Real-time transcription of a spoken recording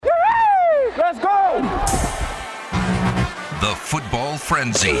Football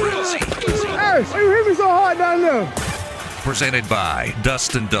Frenzy. Hey, you hit me so hard down there. Presented by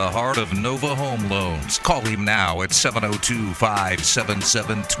Dustin DeHart of Nova Home Loans. Call him now at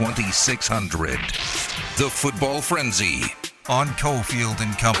 702-577-2600. The Football Frenzy on Cofield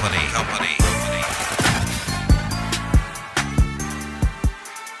and Company.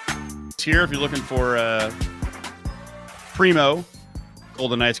 It's here if you're looking for primo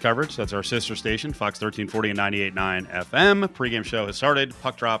Golden Knights coverage. That's our sister station, Fox 1340 and 98.9 FM. Pregame show has started.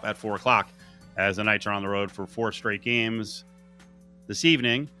 Puck drop at 4 o'clock as the Knights are on the road for 4 straight games. This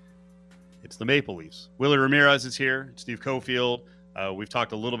evening, it's the Maple Leafs. Willie Ramirez is here. Steve Cofield. We've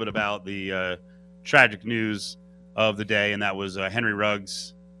talked a little bit about the tragic news of the day, and that was Henry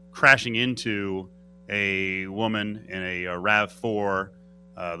Ruggs crashing into a woman in a RAV4,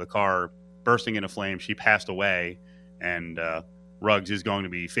 the car bursting into flames. She passed away, and Ruggs is going to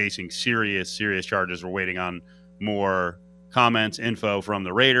be facing serious charges. We're waiting on more comments, info from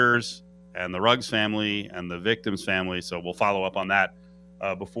the Raiders and the Ruggs family and the victim's family. So we'll follow up on that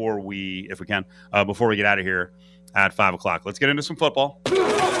before we get out of here at 5 o'clock. Let's get into some football.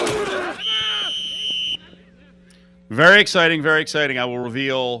 Very exciting. I will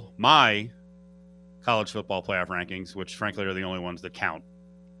reveal my college football playoff rankings, which frankly are the only ones that count.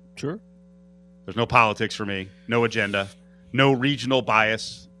 Sure. There's no politics for me, no agenda, no regional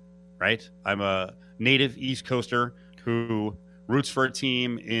bias, right? I'm a native East Coaster who roots for a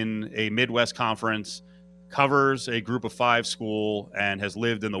team in a Midwest conference, covers a group of 5 school, and has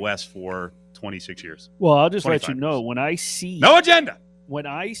lived in the West for 26 years. Well, I'll just let you 25 know, years. when I see No agenda. When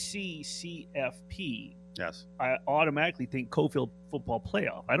I see CFP, Yes. I automatically think Cofield football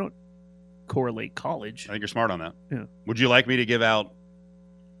playoff. I don't correlate college. I think you're smart on that. Yeah. Would you like me to give out?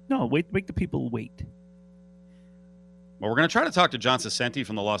 No, wait, make the people wait. Well, we're going to try to talk to John Cicenti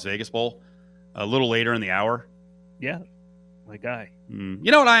from the Las Vegas Bowl a little later in the hour. Yeah, my guy.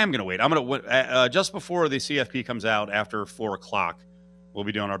 You know what? I am going to wait. I'm going to just before the CFP comes out after 4 o'clock. We'll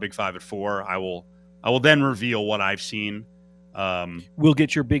be doing our Big Five at 4. I will then reveal what I've seen. We'll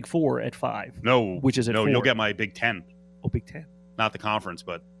get your Big 4 at 5. No, which is at 4. You'll get my Big 10. Oh, Big 10. Not the conference,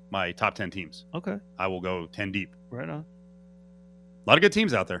 but my top 10 teams. Okay. I will go 10 deep. Right on. A lot of good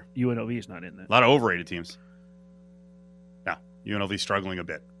teams out there. UNLV is not in there. A lot of overrated teams. No, UNLV struggling a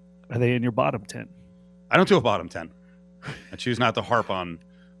bit. Are they in your bottom 10? I don't do a bottom 10. I choose not to harp on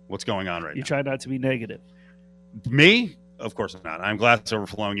what's going on right now. You try not to be negative. Me? Of course not. I'm glass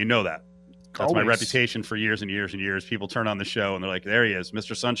overflowing. You know that. That's my Always. reputation for years and years and years. People turn on the show and they're like, there he is,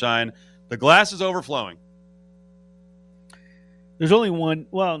 Mr. Sunshine. The glass is overflowing. There's only one.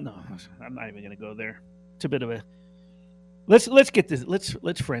 Well, no, I'm not even going to go there. It's a bit of a. Let's get this.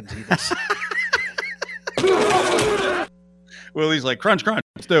 Let's frenzy this. Willie's like, crunch.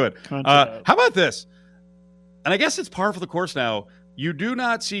 Let's do it. How about this? And I guess it's par for the course now. You do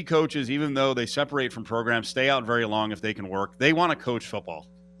not see coaches, even though they separate from programs, stay out very long if they can work. They want to coach football.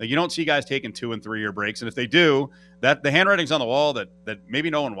 Like, you don't see guys taking 2- and 3-year breaks. And if they do, that the handwriting's on the wall that maybe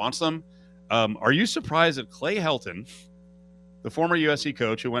no one wants them. Are you surprised that Clay Helton, the former USC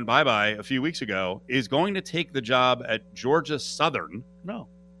coach who went bye-bye a few weeks ago, is going to take the job at Georgia Southern? No.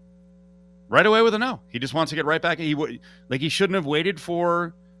 Right away with a no. He just wants to get right back. He shouldn't have waited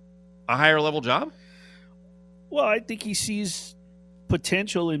for a higher level job? Well, I think he sees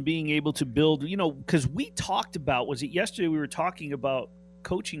potential in being able to build, because we talked about, was it yesterday we were talking about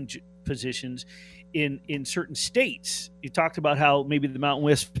coaching positions in certain states. You talked about how maybe the Mountain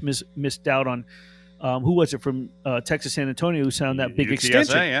West missed out on who was it from Texas San Antonio who signed that big UTSA,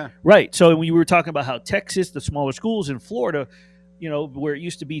 extension. Yeah. Right. So we were talking about how Texas, the smaller schools in Florida, where it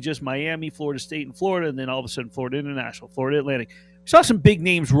used to be just Miami, Florida State, and Florida, and then all of a sudden Florida International, Florida Atlantic. We saw some big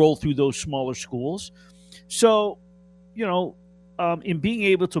names roll through those smaller schools. So, in being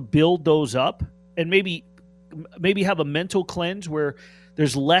able to build those up and maybe have a mental cleanse where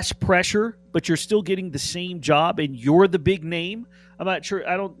there's less pressure, but you're still getting the same job and you're the big name. I'm not sure.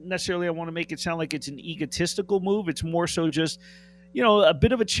 I don't necessarily want to make it sound like it's an egotistical move. It's more so just, a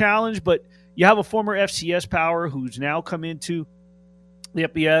bit of a challenge, but you have a former FCS power who's now come into the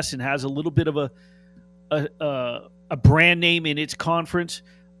FBS and has a little bit of a brand name in its conference.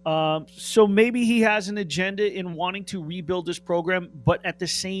 So maybe he has an agenda in wanting to rebuild this program, but at the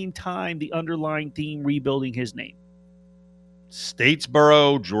same time, the underlying theme, rebuilding his name.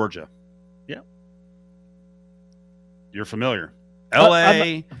 Statesboro, Georgia. Yeah. You're familiar.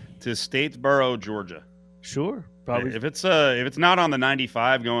 L.A. to Statesboro, Georgia. Sure. Probably. If it's not on the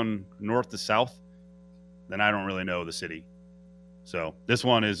 95 going north to south, then I don't really know the city. So this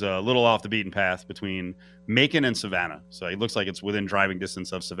one is a little off the beaten path between Macon and Savannah. So it looks like it's within driving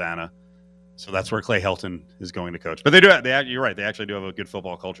distance of Savannah. So that's where Clay Helton is going to coach. But they do. You're right. They actually do have a good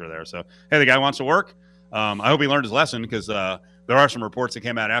football culture there. So hey, the guy wants to work. I hope he learned his lesson because there are some reports that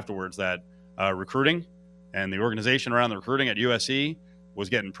came out afterwards that recruiting and the organization around the recruiting at USC was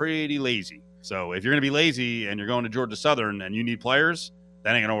getting pretty lazy. So if you're going to be lazy and you're going to Georgia Southern and you need players,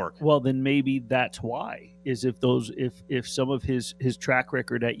 that ain't going to work. Well, then maybe that's why. Is if some of his track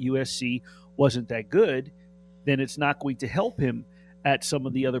record at USC wasn't that good, then it's not going to help him at some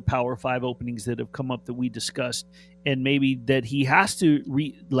of the other Power 5 openings that have come up that we discussed, and maybe that he has to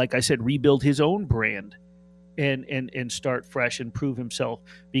like I said, rebuild his own brand and start fresh and prove himself,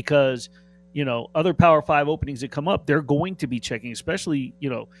 because other Power 5 openings that come up, they're going to be checking, especially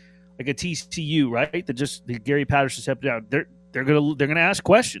like a TCU, right? That Gary Patterson stepped down. They're gonna ask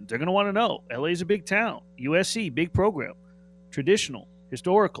questions. They're gonna want to know. LA's a big town. USC, big program, traditional,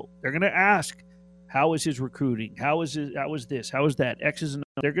 historical. They're gonna ask, how is his recruiting? How is this? How is that? X's and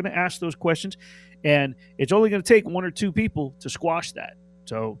O's. They're gonna ask those questions, and it's only gonna take one or two people to squash that.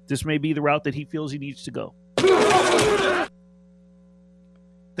 So this may be the route that he feels he needs to go.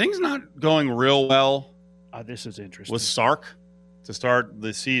 Things not going real well. This is interesting. With Sark to start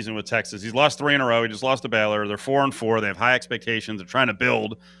the season with Texas. He's lost 3 in a row. He just lost to Baylor. They're 4-4. They have high expectations. They're trying to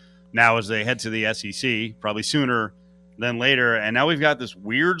build now as they head to the SEC, probably sooner than later. And now we've got this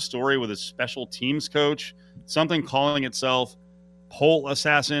weird story with a special teams coach, something calling itself Pole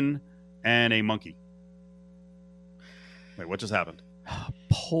Assassin and a Monkey. Wait, what just happened?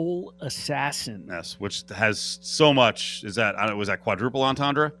 Pole Assassin. Yes, which has so much. Was that quadruple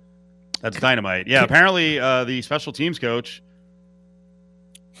entendre? That's dynamite. Yeah, apparently the special teams coach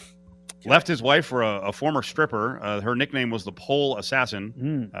left his wife for a former stripper. Her nickname was the Pole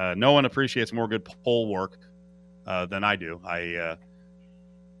Assassin. No one appreciates more good pole work than I do.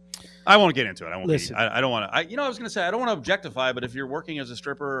 I won't get into it. I won't. Listen. I don't want to. I was going to say I don't want to objectify, but if you're working as a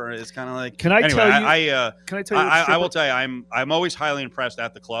stripper, it's kind of like. Can I tell you? Can I tell you? I will tell you. I'm always highly impressed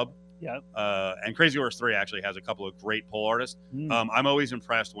at the club. Yeah. And Crazy Horse 3 actually has a couple of great pole artists. I'm always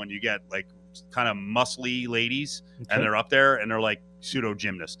impressed when you get like kind of muscly ladies and they're up there and they're like pseudo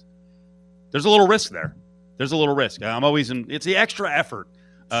gymnast. There's a little risk there. There's a little risk. It's the extra effort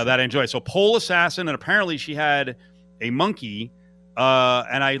that I enjoy. So Pole Assassin, and apparently she had a monkey.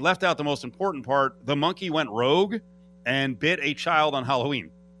 And I left out the most important part. The monkey went rogue and bit a child on Halloween.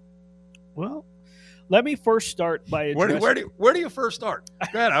 Well, let me first start by addressing... Where do you first start?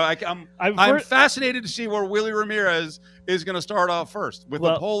 Go ahead. I'm fascinated to see where Willie Ramirez is going to start off first with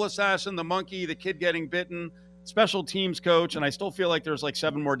the Pole Assassin, the monkey, the kid getting bitten, special teams coach, and I still feel like there's like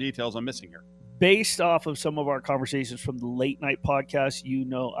 7 more details I'm missing here. Based off of some of our conversations from the late night podcast,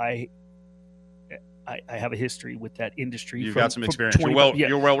 I have a history with that industry. You've got some experience.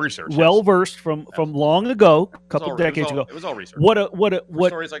 You're well researched. Well versed from long ago, a couple decades ago. It was all research. What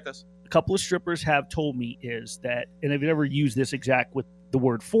stories like this? A couple of strippers have told me is that, and I've never used this exact with the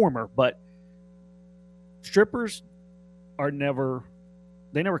word former, but strippers never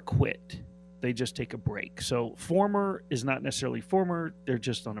quit. They just take a break. So former is not necessarily former. They're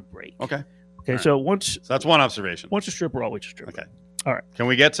just on a break. Okay. Right. So that's one observation. Once a stripper, always a stripper. Okay. All right. Can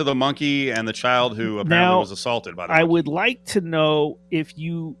we get to the monkey and the child who apparently was assaulted by the monkey? I would like to know if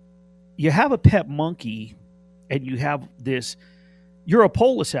you have a pet monkey and you have this, you're a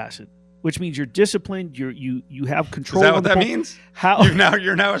pole assassin, which means you're disciplined, you have control. Is that what that means? How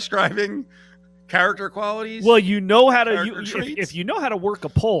you're now ascribing character qualities? Well, you know how to if you know how to work a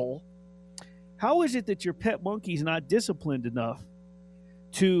pole, how is it that your pet monkey's not disciplined enough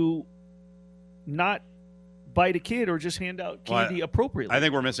to not bite a kid or just hand out candy appropriately? I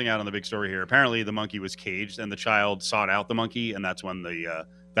think we're missing out on the big story here. Apparently, the monkey was caged, and the child sought out the monkey, and that's when the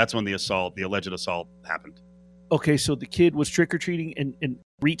alleged assault happened. Okay, so the kid was trick or treating and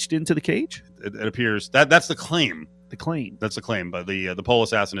reached into the cage. It appears that's the claim. That's the claim, but the pole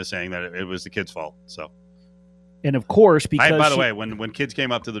assassin is saying that it was the kid's fault. So, and of course, because by the way, when kids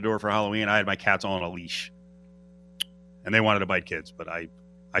came up to the door for Halloween, I had my cats all on a leash, and they wanted to bite kids, but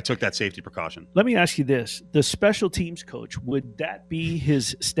I took that safety precaution. Let me ask you this. The special teams coach, would that be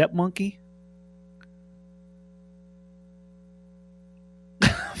his step monkey?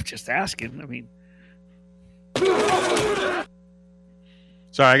 I'm just asking. I mean.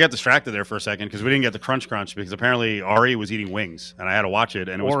 Sorry, I got distracted there for a second because we didn't get the crunch because apparently Ari was eating wings, and I had to watch it,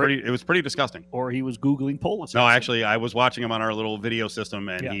 and it was pretty disgusting. Or he was Googling pole assassin. No, actually, I was watching him on our little video system,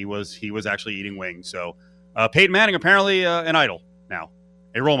 and he was actually eating wings. So Peyton Manning, apparently an idol now.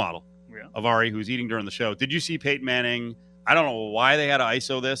 A role model of Ari, who's eating during the show. Did you see Peyton Manning? I don't know why they had to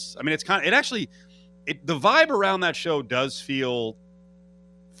ISO this. I mean, the vibe around that show does feel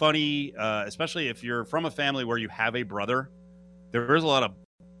funny, especially if you're from a family where you have a brother. There is a lot of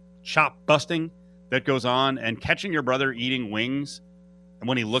chop busting that goes on, and catching your brother eating wings and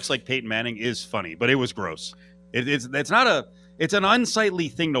when he looks like Peyton Manning is funny, but it was gross. It's an unsightly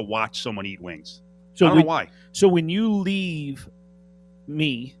thing to watch someone eat wings. So I don't know why. So when you leave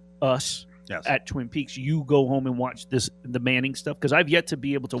us Yes. at Twin Peaks, you go home and watch the Manning stuff? Because I've yet to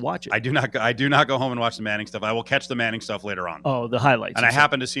be able to watch it. I do not go home and watch the Manning stuff. I will catch the Manning stuff later on. Oh, the highlights. And I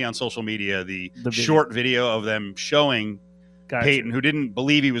happen to see on social media the short video of them showing Peyton, who didn't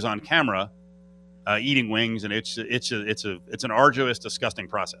believe he was on camera, eating wings, and it's an arduous, disgusting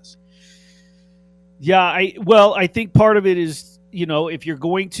process. Yeah, I think part of it is, if you're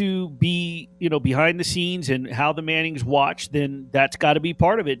going to be, behind the scenes and how the Mannings watch, then that's got to be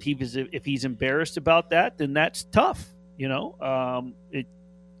part of it. If he's embarrassed about that, then that's tough.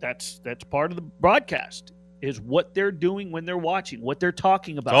 That's part of the broadcast, is what they're doing when they're watching, what they're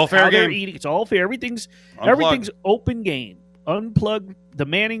talking about, it's all fair how game. They're eating. It's all fair. Everything's open game. Unplugged. The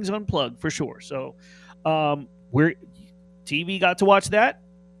Mannings unplugged for sure. So, TV got to watch that.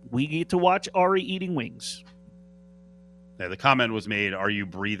 We get to watch Ari eating wings. Yeah, the comment was made, "Are you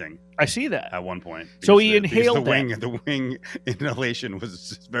breathing?" I see that at one point. So he inhaled that. The wing inhalation was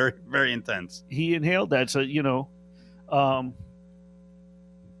just very, very intense. He inhaled that. So I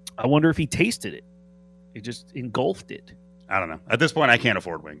wonder if he tasted it. He just engulfed it. I don't know. At this point, I can't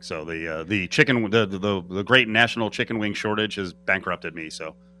afford wings. So the chicken, the great national chicken wing shortage has bankrupted me.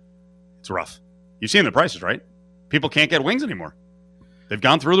 So it's rough. You've seen the prices, right? People can't get wings anymore. They've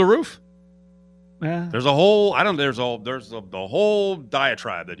gone through the roof. Yeah. There's a whole the whole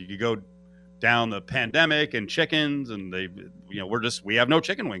diatribe that you could go down the pandemic and chickens, and we have no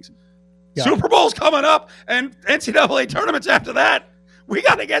chicken wings. Yeah. Super Bowl's coming up and NCAA tournaments after that. We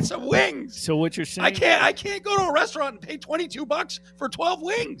got to get some wings. So what you're saying? I can't go to a restaurant and pay $22 for 12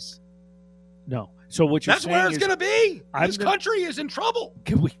 wings. No. So what you're saying? That's where it's going to be. This country is in trouble.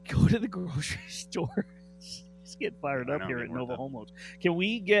 Can we go to the grocery store? Let's get fired up here at Nova Home Loans. Can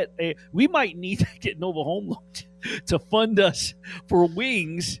we get we might need to get Nova Home Loans to fund us for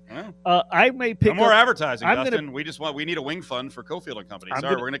wings. I may pick more advertising, I'm Dustin. We need a wing fund for Cofield and Company.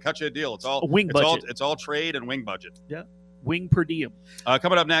 Sorry, we're going to cut you a deal. It's all wing budget. It's all trade and wing budget. Yeah. Wing per diem.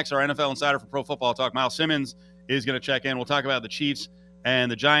 Coming up next, our NFL insider for Pro Football Talk, Miles Simmons, is going to check in. We'll talk about the Chiefs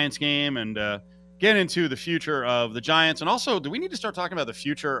and the Giants game and get into the future of the Giants. And also, do we need to start talking about the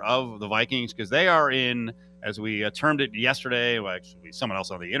future of the Vikings? Because they are in, as we termed it yesterday, well, actually someone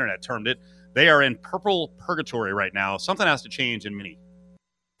else on the internet termed it, they are in purple purgatory right now. Something has to change in Mini.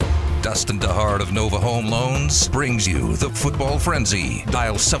 Dustin DeHart of Nova Home Loans brings you the Football Frenzy.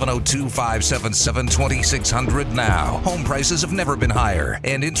 Dial 702-577-2600 now. Home prices have never been higher,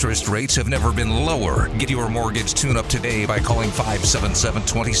 and interest rates have never been lower. Get your mortgage tune-up today by calling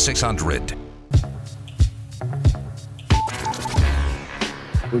 577-2600.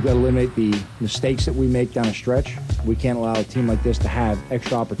 We've got to eliminate the mistakes that we make down a stretch. We can't allow a team like this to have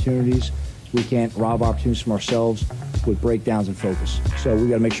extra opportunities. We can't rob opportunities from ourselves with breakdowns and focus. So we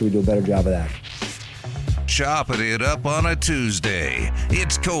got to make sure we do a better job of that. Chopping it up on a Tuesday.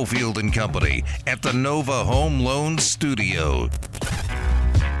 It's Cofield and Company at the Nova Home Loans studio.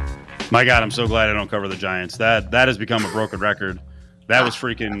 My God, I'm so glad I don't cover the Giants. That has become a broken record. That was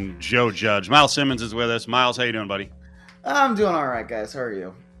freaking Joe Judge. Miles Simmons is with us. Miles, how you doing, buddy? I'm doing all right, guys. How are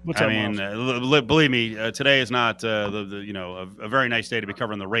you? Believe me, today is not a very nice day to be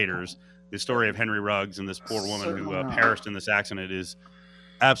covering the Raiders. The story of Henry Ruggs and this poor woman who perished in this accident is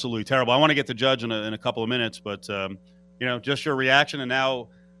absolutely terrible. I want to get to Judge in a couple of minutes, but just your reaction. And now,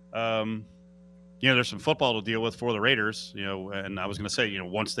 there's some football to deal with for the Raiders. And I was going to say,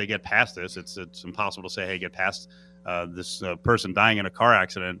 once they get past this, it's impossible to say, hey, get past this person dying in a car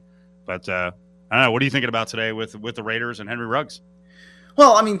accident. But I don't know. What are you thinking about today with the Raiders and Henry Ruggs?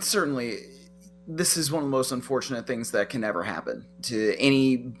 Well, I mean, certainly this is one of the most unfortunate things that can ever happen to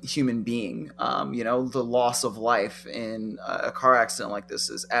any human being. The loss of life in a car accident like this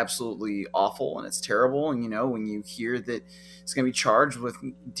is absolutely awful and it's terrible. And, when you hear that it's going to be charged with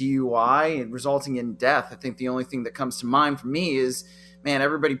DUI and resulting in death, I think the only thing that comes to mind for me is, man,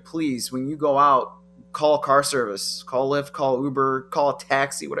 everybody, please, when you go out, call a car service, call Lyft, call Uber, call a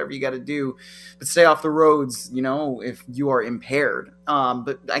taxi, whatever you got to do, but stay off the roads, if you are impaired.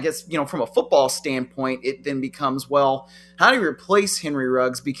 But I guess, from a football standpoint, it then becomes, well, how do you replace Henry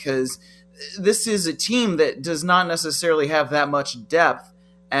Ruggs? Because this is a team that does not necessarily have that much depth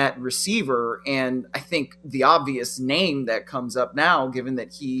at receiver. And I think the obvious name that comes up now, given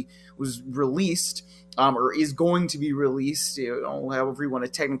that he was released or is going to be released, however you want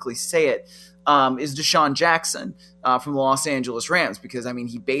to technically say it, is Deshaun Jackson from the Los Angeles Rams, because,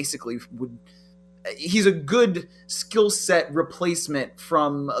 he basically would he's a good skill set replacement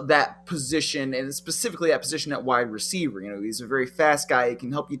from that position, and specifically that position at wide receiver. He's a very fast guy. He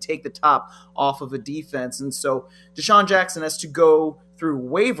can help you take the top off of a defense. And so Deshaun Jackson has to go through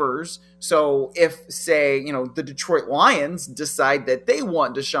waivers. So if, say, the Detroit Lions decide that they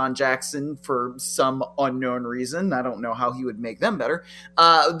want Deshaun Jackson for some unknown reason, I don't know how he would make them better,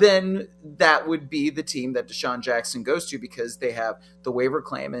 then that would be the team that Deshaun Jackson goes to, because they have the waiver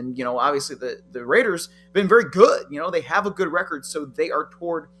claim. And, obviously the Raiders have been very good. They have a good record, so they are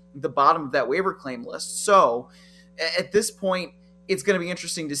toward the bottom of that waiver claim list. So at this point, it's going to be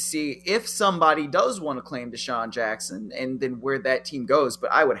interesting to see if somebody does want to claim Deshaun Jackson and then where that team goes.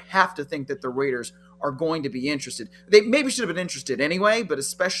 But I would have to think that the Raiders are going to be interested. They maybe should have been interested anyway, but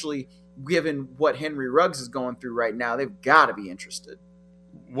especially given what Henry Ruggs is going through right now, they've got to be interested.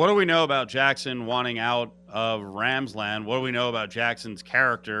 What do we know about Jackson wanting out of Ramsland? What do we know about Jackson's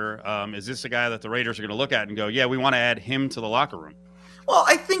character? Is this a guy that the Raiders are going to look at and go, yeah, we want to add him to the locker room? Well,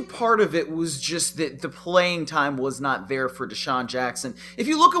 I think part of it was just that the playing time was not there for Deshaun Jackson. If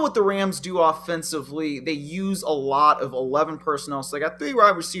you look at what the Rams do offensively, they use a lot of 11 personnel. So they got 3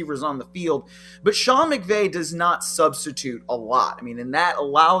 wide receivers on the field. But Sean McVay does not substitute a lot. And that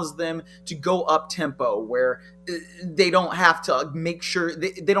allows them to go up tempo where they don't have to make sure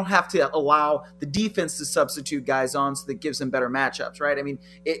they don't have to allow the defense to substitute guys on, so that gives them better matchups, right? In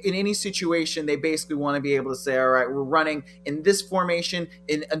any situation, they basically want to be able to say, all right, we're running in this formation,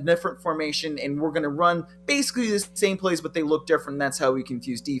 in a different formation, and we're going to run basically the same plays, but they look different. And that's how we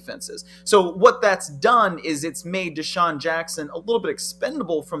confuse defenses. So what that's done is it's made Deshaun Jackson a little bit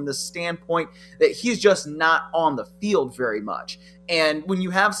expendable from the standpoint that he's just not on the field very much. And when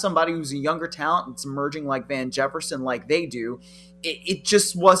you have somebody who's a younger talent that's emerging like Van Jefferson, like they do, it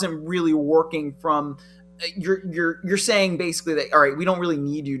just wasn't really working from you're saying basically that, all right, we don't really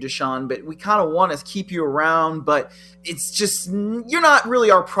need you, Deshaun, but we kind of want to keep you around, but it's just, you're not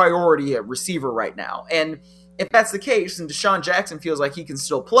really our priority at receiver right now. And if that's the case, and Deshaun Jackson feels like he can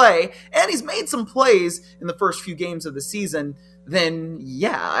still play, and he's made some plays in the first few games of the season, then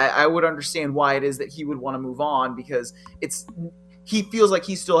yeah, I would understand why it is that he would want to move on, because he feels like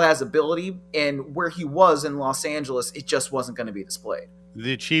he still has ability, and where he was in Los Angeles, it just wasn't going to be displayed.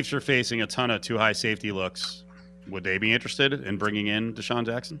 The Chiefs are facing a ton of too high safety looks. Would they be interested in bringing in Deshaun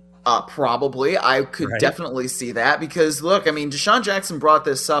Jackson? Probably. I could definitely see that, because look, Deshaun Jackson brought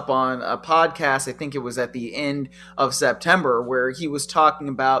this up on a podcast. I think it was at the end of September, where he was talking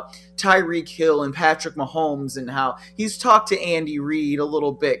about Tyreek Hill and Patrick Mahomes and how he's talked to Andy Reid a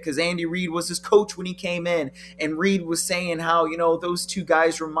little bit, because Andy Reid was his coach when he came in, and Reid was saying how, those two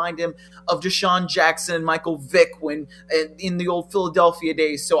guys remind him of Deshaun Jackson and Michael Vick when in the old Philadelphia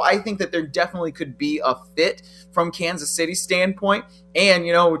days. So I think that there definitely could be a fit from Kansas City's standpoint. And,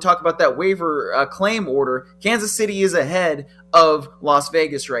 we talk about that waiver claim order. Kansas City is ahead of Las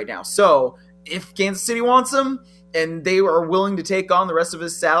Vegas right now. So if Kansas City wants him and they are willing to take on the rest of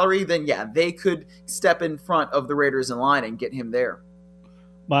his salary, then yeah, they could step in front of the Raiders in line and get him there.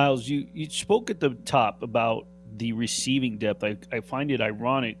 Miles, you spoke at the top about the receiving depth. I find it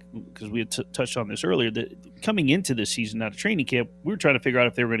ironic, because we had touched on this earlier, that coming into this season out of training camp, we were trying to figure out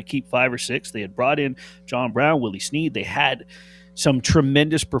if they were going to keep 5 or 6. They had brought in John Brown, Willie Snead. They had some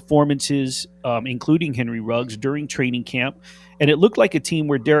tremendous performances, including Henry Ruggs, during training camp. And it looked like a team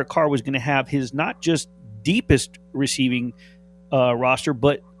where Derek Carr was going to have his not just deepest receiving roster,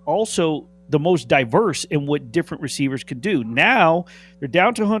 but also the most diverse in what different receivers could do. Now they're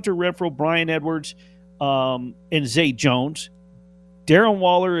down to Hunter Renfrow, Bryan Edwards, and Zay Jones. Darren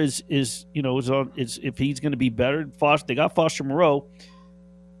Waller is if he's going to be better. They got Foster Moreau.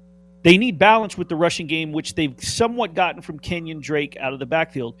 They need balance with the rushing game, which they've somewhat gotten from Kenyon Drake out of the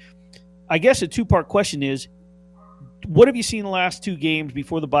backfield. I guess a two-part question is, what have you seen the last 2 games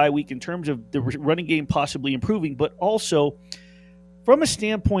before the bye week in terms of the running game possibly improving, but also from a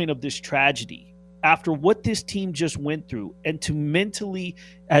standpoint of this tragedy, after what this team just went through, and to mentally,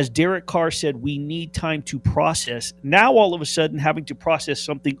 as Derek Carr said, we need time to process. Now all of a sudden having to process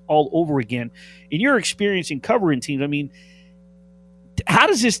something all over again. In your experience in covering teams, how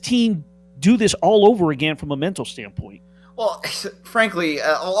does this team do this all over again from a mental standpoint? Well, frankly,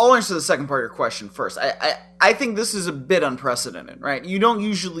 I'll answer the second part of your question first. I think this is a bit unprecedented, right? You don't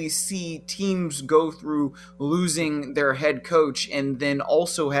usually see teams go through losing their head coach and then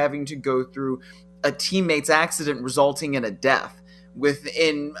also having to go through a teammate's accident resulting in a death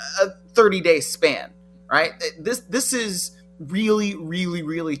within a 30-day span, right? This is really, really,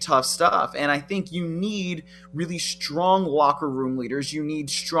 really tough stuff. And I think you need really strong locker room leaders. You need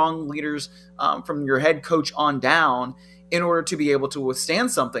strong leaders from your head coach on down. in order to be able to withstand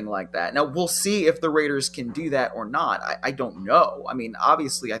something like that. Now, we'll see if the Raiders can do that or not. I don't know. I mean,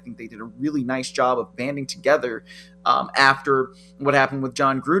 obviously, I think they did a really nice job of banding together after what happened with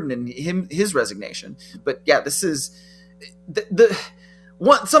John Gruden and his resignation. But yeah, this is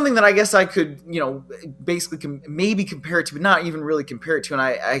something that I guess I could, basically maybe compare it to, but not even really compare it to. And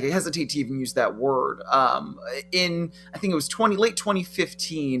I hesitate to even use that word. I think it was late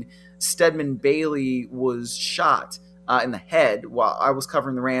 2015, Stedman Bailey was shot in the head while I was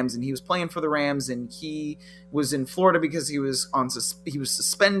covering the Rams, and he was playing for the Rams, and he was in Florida because he was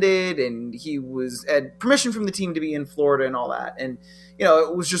suspended, and he had permission from the team to be in Florida and all that. And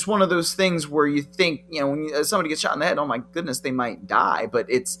it was just one of those things where you think, when somebody gets shot in the head, oh my goodness, they might die. But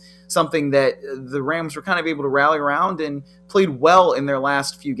it's something that the Rams were kind of able to rally around and played well in their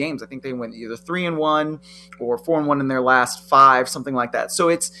last few games. I think they went either 3-1 or 4-1 in their last 5, something like that. So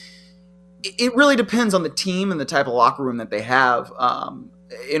it really depends on the team and the type of locker room that they have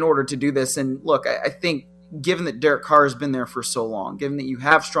in order to do this. And look, I think given that Derek Carr has been there for so long, given that you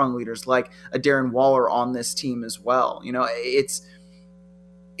have strong leaders like a Darren Waller on this team as well, it's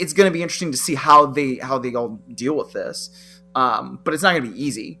going to be interesting to see how they all deal with this. But it's not going to be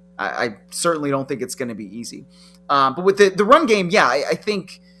easy. I certainly don't think it's going to be easy. But with the run game, yeah, I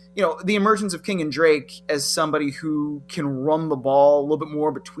think the emergence of King and Drake as somebody who can run the ball a little bit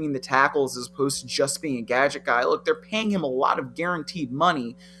more between the tackles as opposed to just being a gadget guy. Look, they're paying him a lot of guaranteed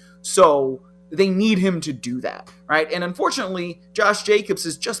money, so they need him to do that, right? And unfortunately, Josh Jacobs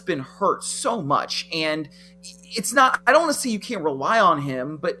has just been hurt so much, and it's not, I don't want to say you can't rely on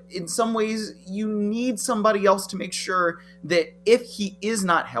him, but in some ways you need somebody else to make sure that if he is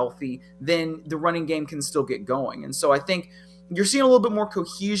not healthy, then the running game can still get going. And so I think you're seeing a little bit more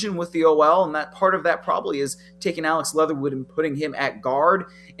cohesion with the OL, and that part of that probably is taking Alex Leatherwood and putting him at guard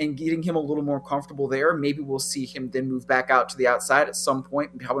and getting him a little more comfortable there. Maybe we'll see him then move back out to the outside at some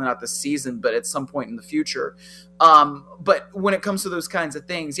point, probably not this season, but at some point in the future. But when it comes to those kinds of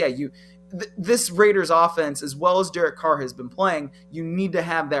things, yeah, this Raiders offense, as well as Derek Carr has been playing, you need to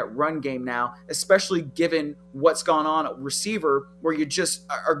have that run game now, especially given what's gone on at receiver, where you just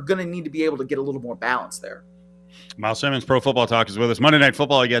are going to need to be able to get a little more balance there. Miles Simmons, Pro Football Talk, is with us. Monday Night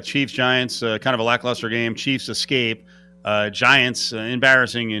Football, you got Chiefs-Giants, kind of a lackluster game. Chiefs escape. Giants,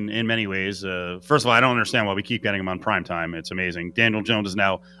 embarrassing in many ways. First of all, I don't understand why we keep getting them on primetime. It's amazing. Daniel Jones is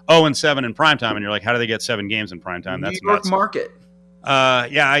now 0-7 in primetime, and you're like, how do they get 7 games in primetime? That's New York nuts. Market.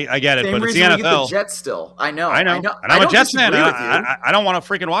 Yeah, I get it, Same but it's the reason NFL. we get the Jets still. I know. And I'm a Jets fan. I don't want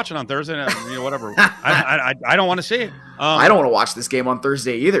to freaking watch it on Thursday. Whatever. I don't want to see it. I don't want to watch this game on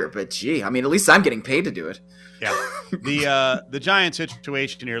Thursday either. But gee, I mean, at least I'm getting paid to do it. Yeah. The Giants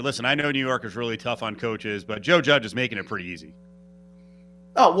situation here. Listen, I know New York is really tough on coaches, but Joe Judge is making it pretty easy.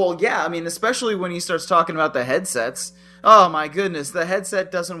 Oh, well, yeah. I mean, especially when he starts talking about the headsets. Oh, my goodness. The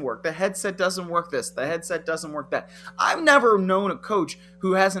headset doesn't work. The headset doesn't work this. The headset doesn't work that. I've never known a coach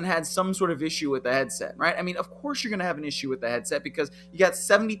who hasn't had some sort of issue with the headset, right? I mean, of course you're going to have an issue with the headset because you got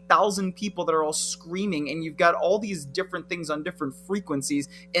 70,000 people that are all screaming and you've got all these different things on different frequencies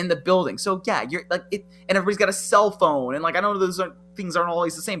in the building. So, yeah, you're like it, and everybody's got a cell phone. And, like, I know those things aren't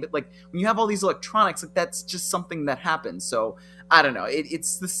always the same, but, like, when you have all these electronics, like, that's just something that happens. So, I don't know.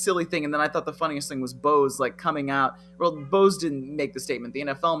 It's the silly thing. And then I thought the funniest thing was Bose, like, coming out. Well, Bose didn't make the statement. The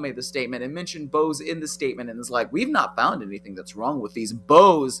NFL made the statement and mentioned Bose in the statement and is like, we've not found anything that's wrong with these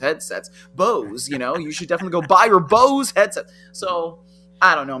Bose headsets. Bose, you should definitely go buy your Bose headset. So,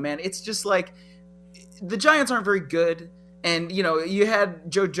 I don't know, man. It's just like the Giants aren't very good. And, you had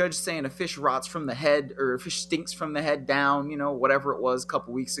Joe Judge saying a fish rots from the head or a fish stinks from the head down, whatever it was a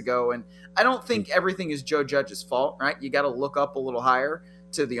couple weeks ago. And I don't think everything is Joe Judge's fault, right? You got to look up a little higher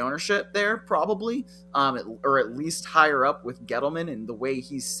to the ownership there, probably, or at least higher up with Gettleman and the way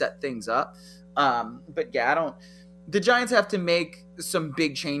he's set things up. But yeah, the Giants have to make some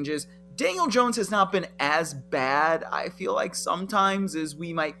big changes. Daniel Jones has not been as bad, I feel like, sometimes as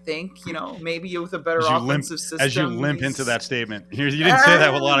we might think, maybe with a better offensive system. As you limp into that statement. You didn't say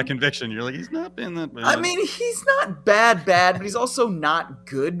that with a lot of conviction. You're like, he's not been that bad. I mean, he's not bad, but he's also not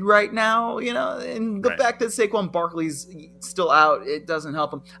good right now, and the fact that Saquon Barkley's still out, it doesn't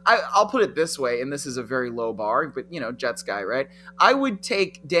help him. I'll put it this way, and this is a very low bar, but, Jets guy, right? I would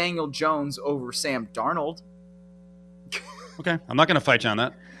take Daniel Jones over Sam Darnold. Okay, I'm not going to fight you on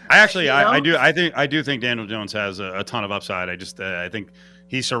that. I do think Daniel Jones has a ton of upside. I think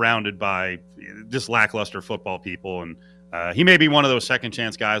he's surrounded by just lackluster football people, and he may be one of those second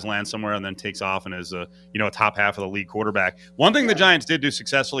chance guys, lands somewhere and then takes off and is a top half of the league quarterback. One thing the Giants did do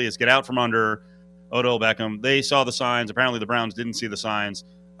successfully is get out from under Odell Beckham. They saw the signs. Apparently the Browns didn't see the signs.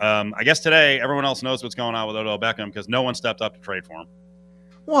 I guess today everyone else knows what's going on with Odell Beckham because no one stepped up to trade for him.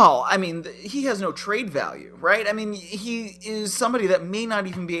 Well, I mean, he has no trade value, right? I mean, he is somebody that may not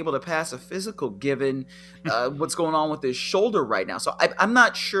even be able to pass a physical given what's going on with his shoulder right now. So I'm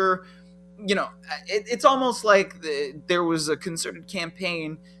not sure, it's almost like there was a concerted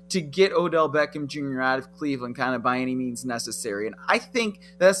campaign to get Odell Beckham Jr. out of Cleveland kind of by any means necessary. And I think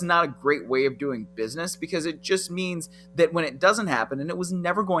that's not a great way of doing business because it just means that when it doesn't happen, and it was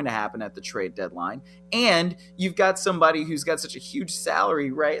never going to happen at the trade deadline, and you've got somebody who's got such a huge salary,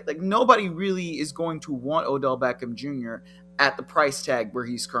 right? Like nobody really is going to want Odell Beckham Jr. at the price tag where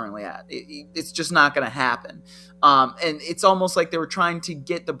he's currently at. It's just not going to happen. And it's almost like they were trying to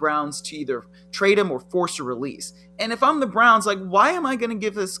get the Browns to either trade him or force a release. And if I'm the Browns, like, why am I going to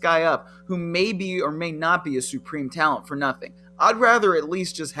give this guy up who may be or may not be a supreme talent for nothing? I'd rather at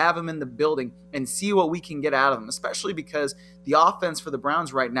least just have him in the building and see what we can get out of him, especially because the offense for the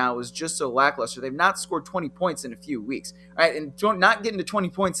Browns right now is just so lackluster. They've not scored 20 points in a few weeks, right? And not getting to 20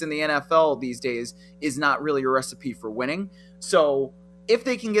 points in the NFL these days is not really a recipe for winning. So if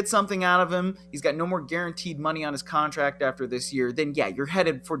they can get something out of him, he's got no more guaranteed money on his contract after this year, then yeah, you're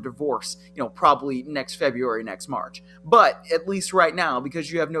headed for divorce, probably next February, next March. But at least right now, because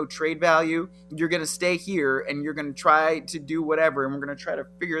you have no trade value, you're going to stay here and you're going to try to do whatever, and we're going to try to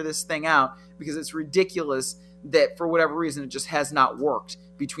figure this thing out because it's ridiculous that for whatever reason it just has not worked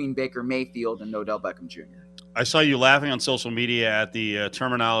between Baker Mayfield and Odell Beckham Jr. I saw you laughing on social media at the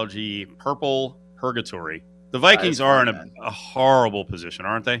terminology purple purgatory. The Vikings are in a horrible position,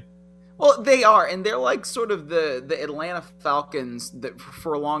 aren't they? Well, they are, and they're like sort of the Atlanta Falcons that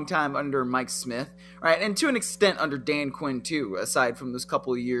for a long time under Mike Smith, right? And to an extent under Dan Quinn too, aside from those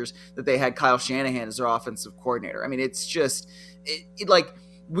couple of years that they had Kyle Shanahan as their offensive coordinator. I mean, it's just like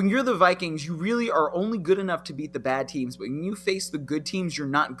when you're the Vikings, you really are only good enough to beat the bad teams, but when you face the good teams, you're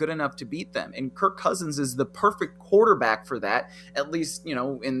not good enough to beat them. And Kirk Cousins is the perfect quarterback for that, at least,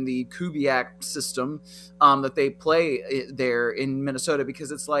 in the Kubiak system that they play there in Minnesota,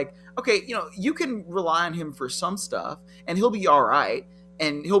 because it's like, okay, you can rely on him for some stuff and he'll be all right.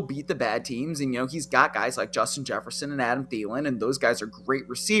 And he'll beat the bad teams. And, he's got guys like Justin Jefferson and Adam Thielen, and those guys are great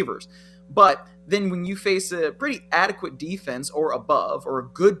receivers. But then when you face a pretty adequate defense or above, or a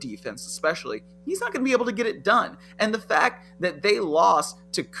good defense especially, he's not going to be able to get it done. And the fact that they lost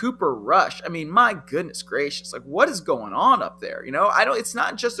to Cooper Rush, I mean, my goodness gracious, like what is going on up there? It's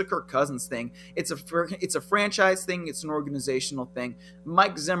not just a Kirk Cousins thing. It's a franchise thing. It's an organizational thing.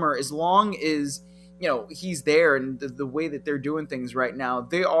 Mike Zimmer, as long as he's there, and the way that they're doing things right now,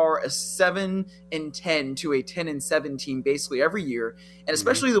 they are a 7-10 to a 10-7 team basically every year. And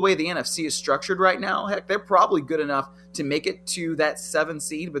especially the way the NFC is structured right now, heck, they're probably good enough to make it to that 7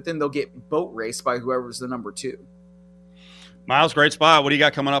 seed, but then they'll get boat raced by whoever's the number 2. Miles, great spot. What do you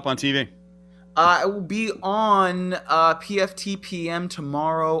got coming up on TV? I will be on PFT PM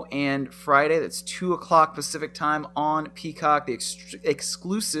tomorrow and Friday. That's 2 o'clock Pacific time on Peacock, the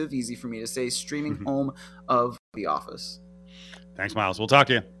exclusive, easy for me to say, streaming home of The Office. Thanks, Miles. We'll talk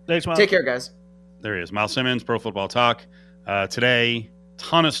to you. Thanks, Miles. Take care, guys. There he is, Miles Simmons, Pro Football Talk. Today,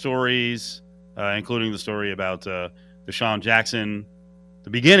 ton of stories, including the story about Deshaun Jackson, the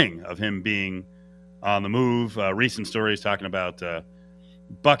beginning of him being on the move. Recent stories talking about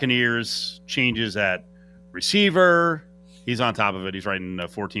Buccaneers changes at receiver. He's on top of it. He's writing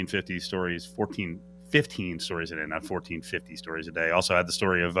 1415 stories a day, not 1450 stories a day. Also had the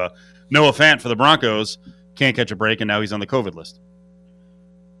story of Noah Fant for the Broncos. Can't catch a break, and now he's on the COVID list.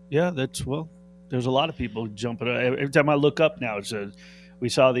 Yeah, there's a lot of people jumping. Every time I look up now, we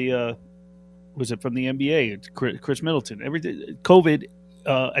saw was it from the NBA? It's Chris Middleton. COVID,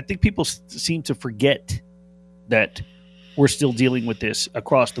 I think people seem to forget that we're still dealing with this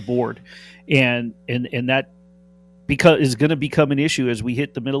across the board, and that is going to become an issue as we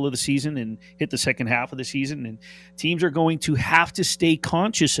hit the middle of the season and hit the second half of the season, and teams are going to have to stay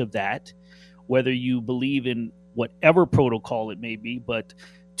conscious of that, whether you believe in whatever protocol it may be, but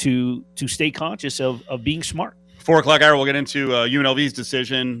to stay conscious of being smart. 4 o'clock hour, we'll get into UNLV's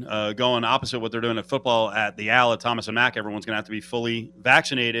decision going opposite what they're doing at football at the Al at Thomas and Mack. Everyone's going to have to be fully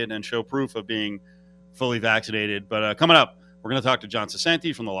vaccinated and show proof of being fully vaccinated. But coming up, we're going to talk to John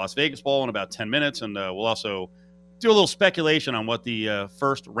Sasanti from the Las Vegas Bowl in about 10 minutes, and we'll also do a little speculation on what the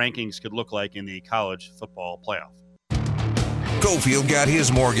first rankings could look like in the college football playoff. Cofield got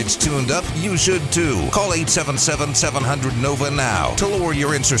his mortgage tuned up. You should too. Call 877-700-NOVA now to lower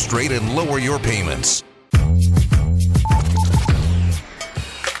your interest rate and lower your payments.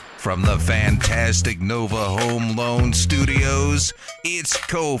 From the fantastic Nova Home Loan Studios, it's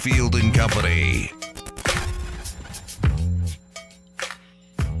Cofield and Company.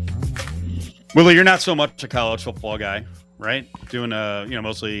 Willie, you're not so much a college football guy, right? Doing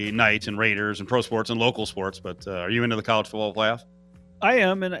mostly Knights and Raiders and pro sports and local sports, but are you into the college football playoff? I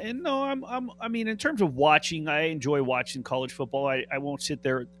am, and no, I mean, in terms of watching, I enjoy watching college football. I won't sit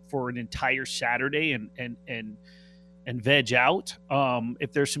there for an entire Saturday and veg out.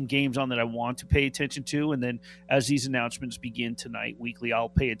 If there's some games on that I want to pay attention to, and then as these announcements begin tonight, weekly, I'll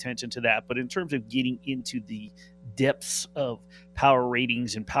pay attention to that. But in terms of getting into the depths of power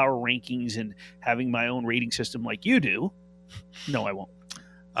ratings and power rankings and having my own rating system like you do, no, I won't.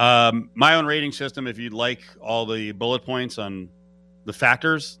 My own rating system, if you'd like all the bullet points on the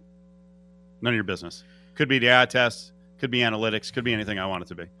factors, none of your business. Could be the eye test, could be analytics, could be anything I want it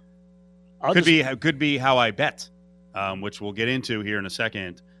to be. Could be how I bet, which we'll get into here in a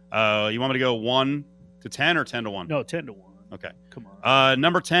second. You want me to go 1 to 10 or 10 to 1? No, 10 to 1. Okay. Come on.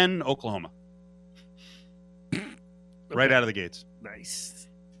 Number 10, Oklahoma. Right out of the gates. Nice.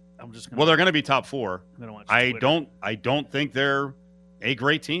 Well, they're going to be top 4. I Twitter. don't think they're a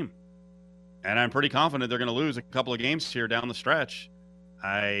great team, and I'm pretty confident they're going to lose a couple of games here down the stretch.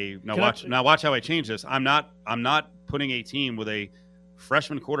 Watch how I change this. I'm not putting a team with a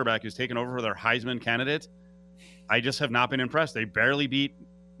freshman quarterback who's taken over for their Heisman candidate. I just have not been impressed. They barely beat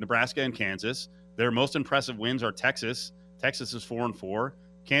Nebraska and Kansas. Their most impressive wins are Texas. Texas is 4-4.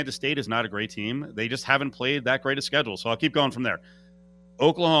 Kansas State is not a great team. They just haven't played that great a schedule. So I'll keep going from there.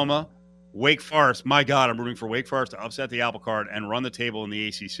 Oklahoma, Wake Forest. My God, I'm rooting for Wake Forest to upset the apple cart and run the table in the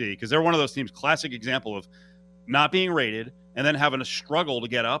ACC, because they're one of those teams, classic example of not being rated and then having a struggle to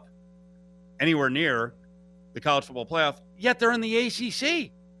get up anywhere near the college football playoff, yet they're in the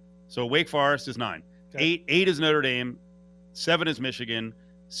ACC. So Wake Forest is 9. Okay. 8 is Notre Dame. 7 is Michigan.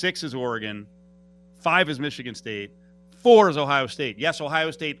 6 is Oregon. 5 is Michigan State. 4 is Ohio State. Yes,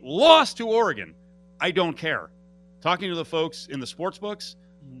 Ohio State lost to Oregon. I don't care. Talking to the folks in the sports books,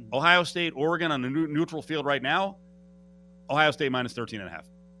 Ohio State, Oregon on a neutral field right now, Ohio State minus 13.5.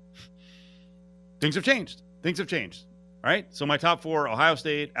 Things have changed. All right? So my top 4, Ohio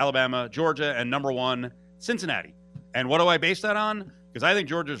State, Alabama, Georgia, and number 1, Cincinnati. And what do I base that on? Because I think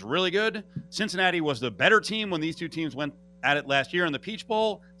Georgia's really good. Cincinnati was the better team when these two teams went at it last year in the Peach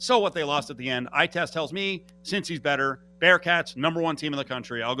Bowl. So what, they lost at the end. Eye test tells me Cincy's better. Bearcats, number 1 team in the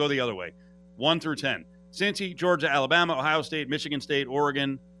country. I'll go the other way. 1 through 10. Cincy, Georgia, Alabama, Ohio State, Michigan State,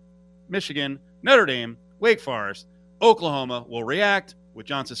 Oregon, Michigan, Notre Dame, Wake Forest, Oklahoma will react with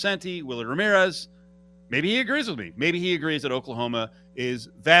John Saccenti, Willard Ramirez. Maybe he agrees with me. Maybe he agrees that Oklahoma is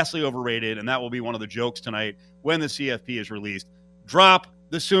vastly overrated, and that will be one of the jokes tonight when the CFP is released. Drop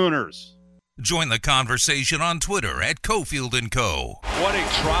the Sooners. Join the conversation on Twitter at Cofield & Co. What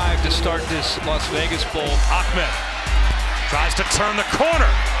a drive to start this Las Vegas Bowl. Ahmed tries to turn the corner.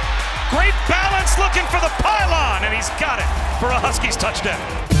 Great balance, looking for the pylon, and he's got it for a Huskies touchdown.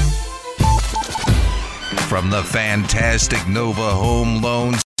 From the fantastic Nova Home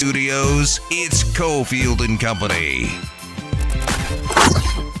Loan Studios, it's Cofield & Company.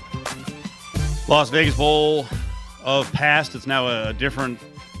 Las Vegas Bowl of past. It's now a different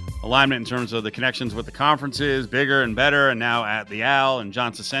alignment in terms of the connections with the conferences, bigger and better, and now at the Al and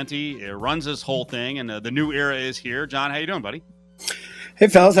John Saccenti runs this whole thing, and the new era is here. John, how you doing, buddy? Hey,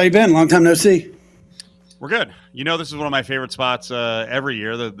 fellas, how you been? Long time no see. We're good. You know, this is one of my favorite spots every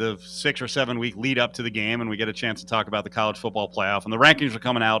year, the 6 or 7 week lead up to the game, and we get a chance to talk about the college football playoff. And the rankings are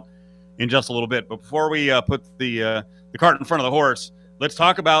coming out in just a little bit. But before we put the cart in front of the horse, let's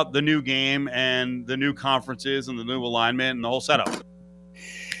talk about the new game and the new conferences and the new alignment and the whole setup.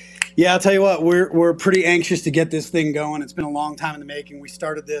 Yeah, I'll tell you what, we're pretty anxious to get this thing going. It's been a long time in the making. We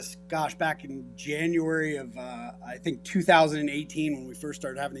started this, back in January of, I think, 2018 when we first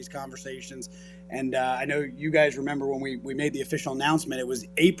started having these conversations. And I know you guys remember when we made the official announcement. It was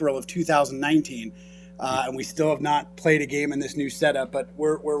April of 2019, and we still have not played a game in this new setup. But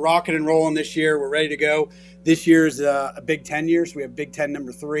we're rocking and rolling this year. We're ready to go. This year is a Big Ten year, so we have Big Ten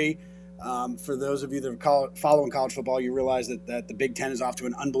number 3. For those of you that are following college football, you realize that the Big Ten is off to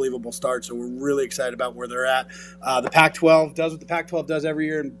an unbelievable start, so we're really excited about where they're at. The Pac-12 does what the Pac-12 does every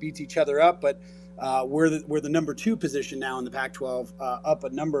year and beats each other up, but we're the number 2 position now in the Pac-12, up a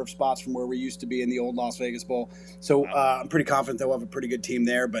number of spots from where we used to be in the old Las Vegas Bowl. So I'm pretty confident that we'll have a pretty good team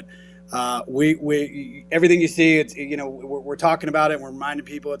there. But we everything you see, it's we're talking about it and we're reminding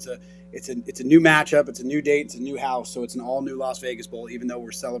people it's a new matchup, it's a new date, it's a new house, so it's an all new Las Vegas Bowl, even though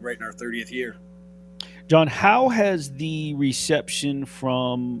we're celebrating our 30th year. John, how has the reception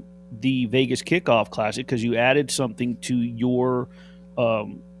from the Vegas Kickoff Classic, because you added something to your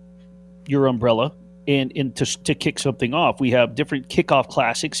umbrella and to kick something off? We have different kickoff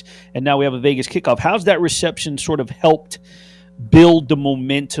classics, and now we have a Vegas Kickoff. How's that reception sort of helped build the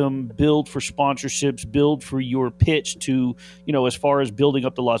momentum, build for sponsorships, build for your pitch to, as far as building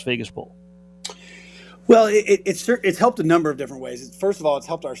up the Las Vegas Bowl? Well, it's helped a number of different ways. First of all, it's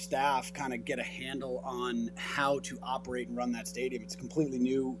helped our staff kind of get a handle on how to operate and run that stadium. It's a completely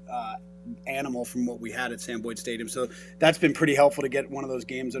new animal from what we had at Sam Boyd Stadium. So that's been pretty helpful to get one of those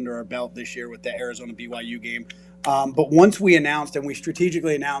games under our belt this year with the Arizona BYU game. But once we announced, and we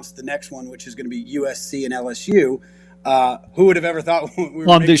strategically announced the next one, which is going to be USC and LSU, who would have ever thought we were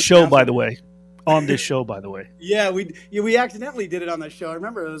on this show, by the way? On this show, by the way. Yeah, we accidentally did it on this show. I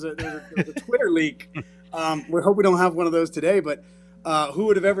remember there was a Twitter leak. We hope we don't have one of those today, but who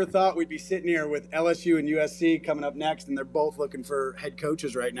would have ever thought we'd be sitting here with LSU and USC coming up next, and they're both looking for head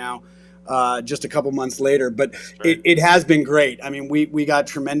coaches right now, just a couple months later. But it has been great. I mean, we got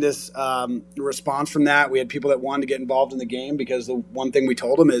tremendous response from that. We had people that wanted to get involved in the game because the one thing we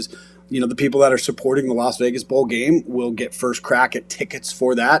told them is, the people that are supporting the Las Vegas Bowl game will get first crack at tickets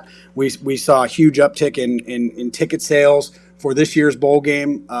for that. We saw a huge uptick in ticket sales for this year's bowl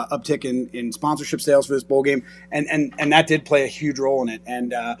game, uptick in sponsorship sales for this bowl game, and that did play a huge role in it.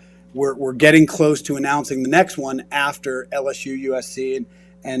 And we're getting close to announcing the next one after LSU, USC,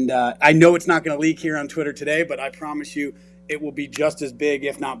 and I know it's not going to leak here on Twitter today, but I promise you it will be just as big,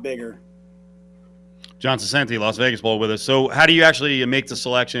 if not bigger. John Saccenti, Las Vegas Bowl with us. So how do you actually make the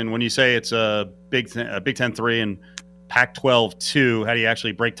selection when you say it's a Big Ten 3 and Pac-12 2? How do you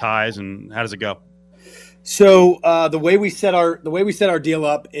actually break ties, and how does it go? So the way we set our deal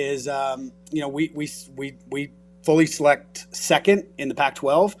up is, we fully select second in the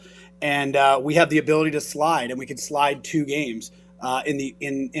Pac-12, and we have the ability to slide, and we can slide 2 games.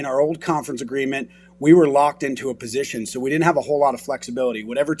 In our old conference agreement, we were locked into a position, so we didn't have a whole lot of flexibility.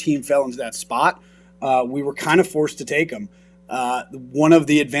 Whatever team fell into that spot, we were kind of forced to take them. One of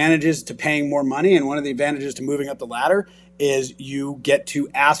the advantages to paying more money and one of the advantages to moving up the ladder is you get to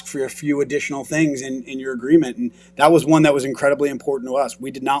ask for a few additional things in your agreement. And that was one that was incredibly important to us.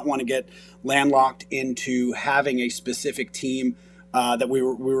 We did not want to get landlocked into having a specific team that we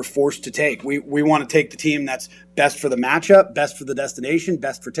were forced to take. We want to take the team that's best for the matchup, best for the destination,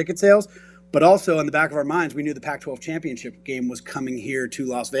 best for ticket sales. But also in the back of our minds, we knew the Pac-12 championship game was coming here to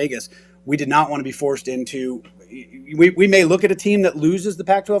Las Vegas. We did not want to be forced into we may look at a team that loses the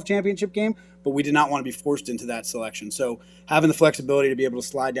Pac-12 championship game, but we did not want to be forced into that selection. So having the flexibility to be able to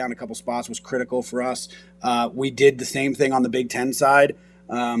slide down a couple spots was critical for us. We did the same thing on the Big Ten side.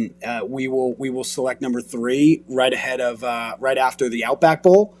 We will select number 3 right after the Outback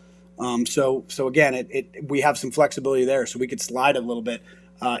Bowl. So again, we have some flexibility there, so we could slide a little bit.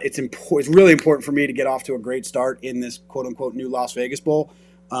 It's really important for me to get off to a great start in this quote unquote new Las Vegas Bowl.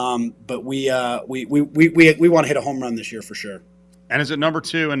 But we want to hit a home run this year for sure. And is it number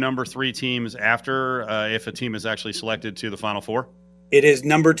 2 and number 3 teams after if a team is actually selected to the Final Four? It is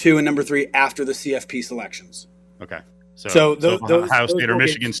number 2 and number 3 after the CFP selections. Okay. So if Ohio State or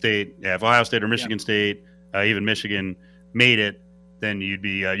Michigan State, if Ohio State or Michigan State, even Michigan made it, then you'd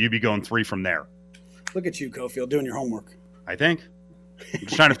be going 3 from there. Look at you, Cofield, doing your homework. I think. I'm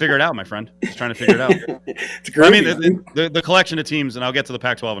just trying to figure it out, my friend. Just trying to figure it out. It's great. I mean, the collection of teams, and I'll get to the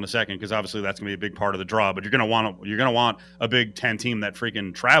Pac-12 in a second because obviously that's going to be a big part of the draw. But you're going to want a Big Ten team that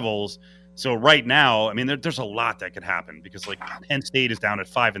freaking travels. So right now, I mean, there's a lot that could happen because like Penn State is down at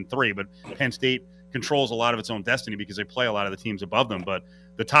 5-3, but Penn State controls a lot of its own destiny because they play a lot of the teams above them. But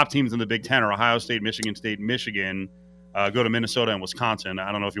the top teams in the Big Ten are Ohio State, Michigan. Go to Minnesota and Wisconsin.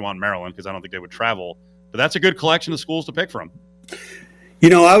 I don't know if you want Maryland because I don't think they would travel. But that's a good collection of schools to pick from.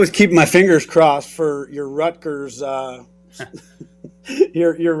 I was keeping my fingers crossed for your Rutgers,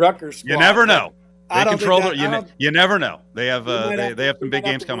 your Rutgers squad. You never know. They control it. You never know. They have they have some big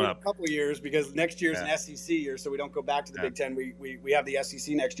games coming up. A couple of years because next year's an SEC year, so we don't go back to the Big Ten. We have the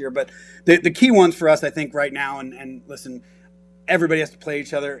SEC next year. But the key ones for us, I think, right now, and listen, everybody has to play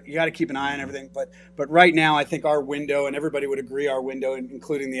each other. You got to keep an eye on everything. But right now, I think our window, and everybody would agree, our window,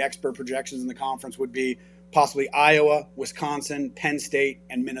 including the expert projections in the conference, would be possibly Iowa, Wisconsin, Penn State,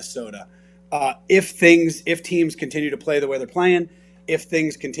 and Minnesota. If teams continue to play the way they're playing, if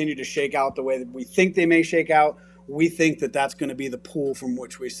things continue to shake out the way that we think they may shake out, we think that that's going to be the pool from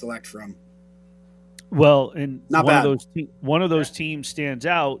which we select from. Well, and one of those teams stands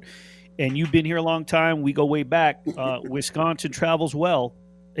out, and you've been here a long time. We go way back. Wisconsin travels well.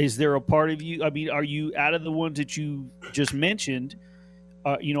 Is there a part of you? I mean, are you out of the ones that you just mentioned?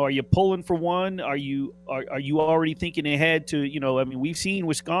 Are you pulling for one? Are you already thinking ahead to? I mean, we've seen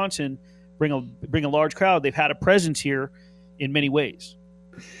Wisconsin bring a large crowd. They've had a presence here in many ways.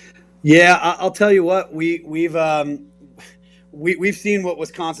 Yeah, I'll tell you what, we've we've seen what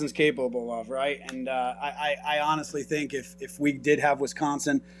Wisconsin's capable of, right? And I honestly think if we did have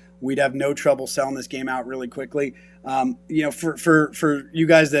Wisconsin, we'd have no trouble selling this game out really quickly. For you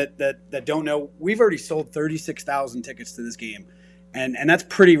guys that don't know, we've already sold 36,000 tickets to this game. And that's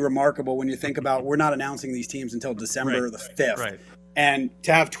pretty remarkable when you think about we're not announcing these teams until December the 5th. Right. And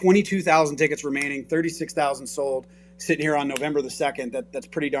to have 22,000 tickets remaining, 36,000 sold, sitting here on November the 2nd, that's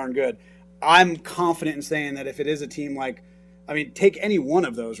pretty darn good. I'm confident in saying that if it is a team like, I mean, take any one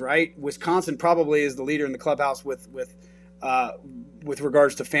of those, right? Wisconsin probably is the leader in the clubhouse with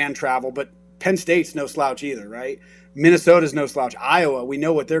regards to fan travel, but Penn State's no slouch either, right? Minnesota's no slouch. Iowa, we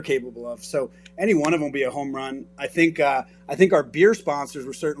know what they're capable of. So any one of them will be a home run. I think our beer sponsors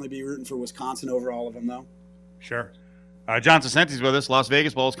will certainly be rooting for Wisconsin over all of them, though. Sure. John Cicenti's with us. Las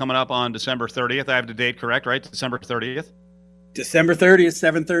Vegas Bowl is coming up on December 30th. I have the date correct, right? December 30th? December 30th,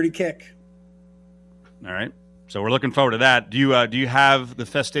 7:30 kick. All right. So we're looking forward to that. Do you have the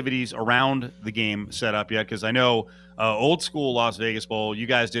festivities around the game set up yet? Because I know old school Las Vegas Bowl, you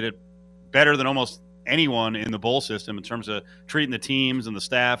guys did it better than almost anyone in the bowl system in terms of treating the teams and the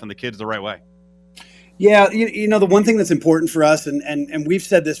staff and the kids the right way. Yeah, the one thing that's important for us, and we've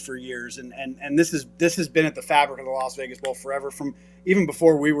said this for years, and this has been at the fabric of the Las Vegas Bowl forever, from even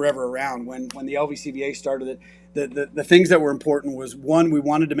before we were ever around. When the LVCVA started it, the things that were important was, one, we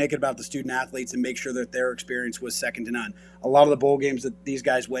wanted to make it about the student athletes and make sure that their experience was second to none. A lot of the bowl games that these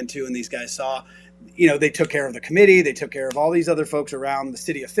guys went to and these guys saw, they took care of the committee, they took care of all these other folks around, the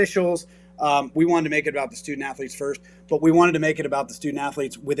city officials. We wanted to make it about the student athletes first, but we wanted to make it about the student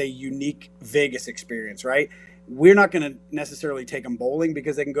athletes with a unique Vegas experience, right? We're not going to necessarily take them bowling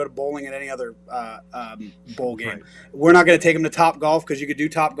because they can go to bowling at any other bowl game. Right. We're not going to take them to Top Golf because you could do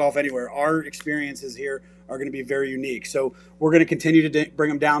Top Golf anywhere. Our experiences here are going to be very unique. So we're going to continue to bring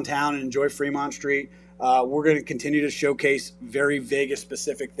them downtown and enjoy Fremont Street. We're going to continue to showcase very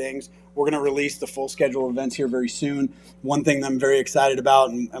Vegas-specific things. We're going to release the full schedule of events here very soon. One thing that I'm very excited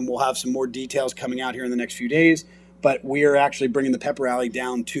about, and we'll have some more details coming out here in the next few days, but we are actually bringing the pep rally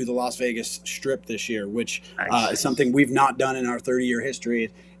down to the Las Vegas Strip this year, which is something we've not done in our 30-year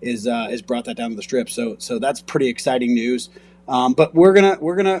history. Is brought that down to the Strip. So that's pretty exciting news. But we're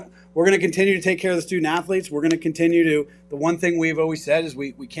gonna continue to take care of the student athletes. We're gonna continue to. The one thing we've always said is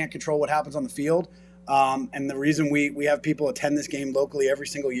we can't control what happens on the field. And the reason we have people attend this game locally every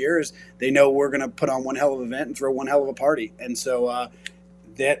single year is they know we're going to put on one hell of an event and throw one hell of a party. And so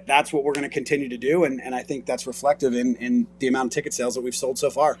that's what we're going to continue to do. And I think that's reflective in the amount of ticket sales that we've sold so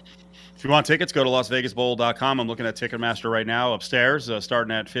far. If you want tickets, go to LasVegasBowl.com. I'm looking at Ticketmaster right now upstairs,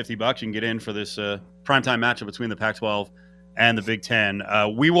 starting at $50. You can get in for this primetime matchup between the Pac-12 and the Big Ten.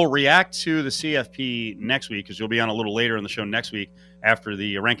 We will react to the CFP next week because you'll be on a little later in the show next week after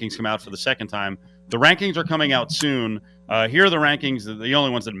the rankings come out for the second time. The rankings are coming out soon. Here are the rankings, the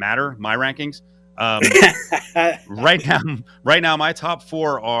only ones that matter, my rankings. Right now, my top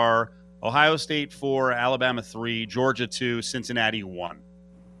four are Ohio State 4, Alabama 3, Georgia 2, Cincinnati 1.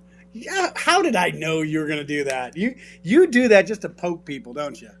 Yeah, how did I know you were going to do that? You do that just to poke people,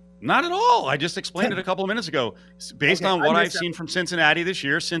 don't you? Not at all. I just explained it a couple of minutes ago. Based on what I've seen from Cincinnati this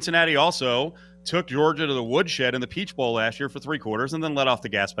year, Cincinnati also took Georgia to the woodshed in the Peach Bowl last year for 3 quarters and then let off the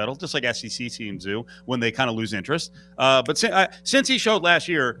gas pedal, just like SEC teams do when they kind of lose interest. But since he showed last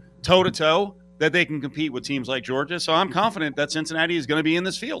year toe-to-toe that they can compete with teams like Georgia, so I'm confident that Cincinnati is going to be in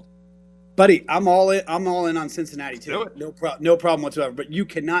this field. Buddy, I'm all in on Cincinnati too. No problem whatsoever. But you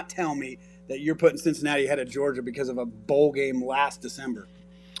cannot tell me that you're putting Cincinnati ahead of Georgia because of a bowl game last December.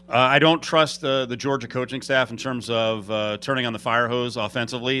 I don't trust the Georgia coaching staff in terms of turning on the fire hose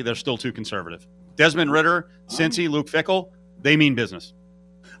offensively. They're still too conservative. Desmond Ridder, Cincy, Luke Fickell, they mean business.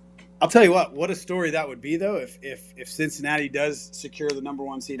 I'll tell you what a story that would be, though, if Cincinnati does secure the number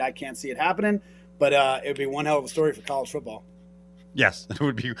 1 seed. I can't see it happening, but it would be one hell of a story for college football. Yes, it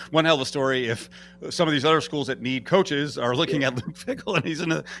would be one hell of a story if some of these other schools that need coaches are looking at Luke Fickell and he's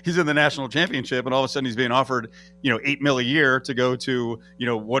in the national championship, and all of a sudden he's being offered $8 million a year to go to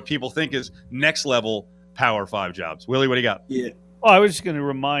what people think is next level Power 5 jobs. Willie, what do you got? Yeah. Well, I was just going to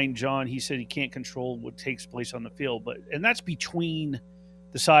remind John. He said he can't control what takes place on the field, and that's between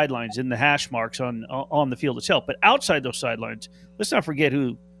the sidelines and the hash marks on the field itself. But outside those sidelines, let's not forget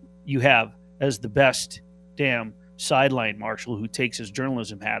who you have as the best damn sideline marshal who takes his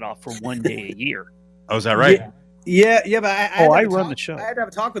journalism hat off for 1 day a year. Oh, is that right? Yeah, but I run the show. I had to have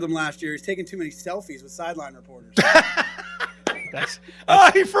a talk with him last year. He's taking too many selfies with sideline reporters.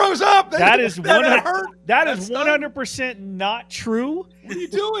 He froze up. That is 100% not true. What are you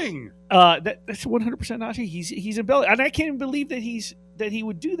doing? That's 100% not true. He's embellished, and I can't even believe that that he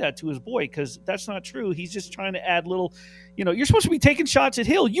would do that to his boy, because that's not true. He's just trying to add little, you're supposed to be taking shots at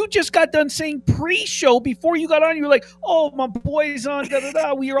Hill. You just got done saying pre-show before you got on. You were like, oh, my boy's on,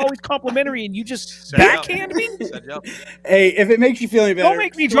 da-da-da. We are always complimentary, and you just backhand me? Hey, if it makes you feel any better. Don't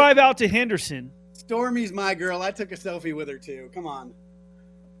make me drive out to Henderson. Stormy's my girl. I took a selfie with her, too. Come on.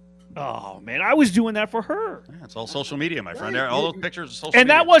 Oh, man, I was doing that for her. Yeah, it's all social media, my friend. All those pictures are social and media. And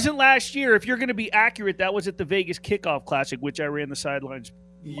that wasn't last year. If you're going to be accurate, that was at the Vegas Kickoff Classic, which I ran the sidelines.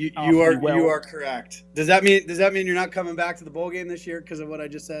 You are correct. Does that mean you're not coming back to the bowl game this year because of what I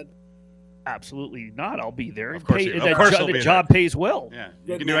just said? Absolutely not. I'll be there. Of course, the job pays well. Yeah,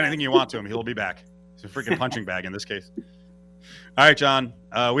 you can do anything you want to him. He'll be back. It's a freaking punching bag in this case. All right, John.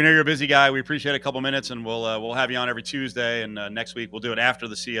 We know you're a busy guy. We appreciate a couple minutes, and we'll have you on every Tuesday. And next week we'll do it after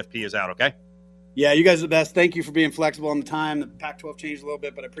the CFP is out. Okay? Yeah, you guys are the best. Thank you for being flexible on the time. The Pac-12 changed a little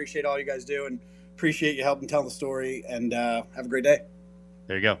bit, but I appreciate all you guys do, and appreciate you helping tell the story. And have a great day.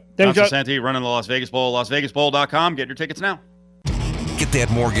 There you go. Thanks, John Santi running the Las Vegas Bowl. LasVegasBowl.com. Get your tickets now. Get that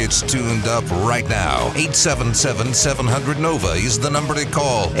mortgage tuned up right now. 877-700-NOVA is the number to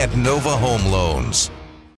call at Nova Home Loans.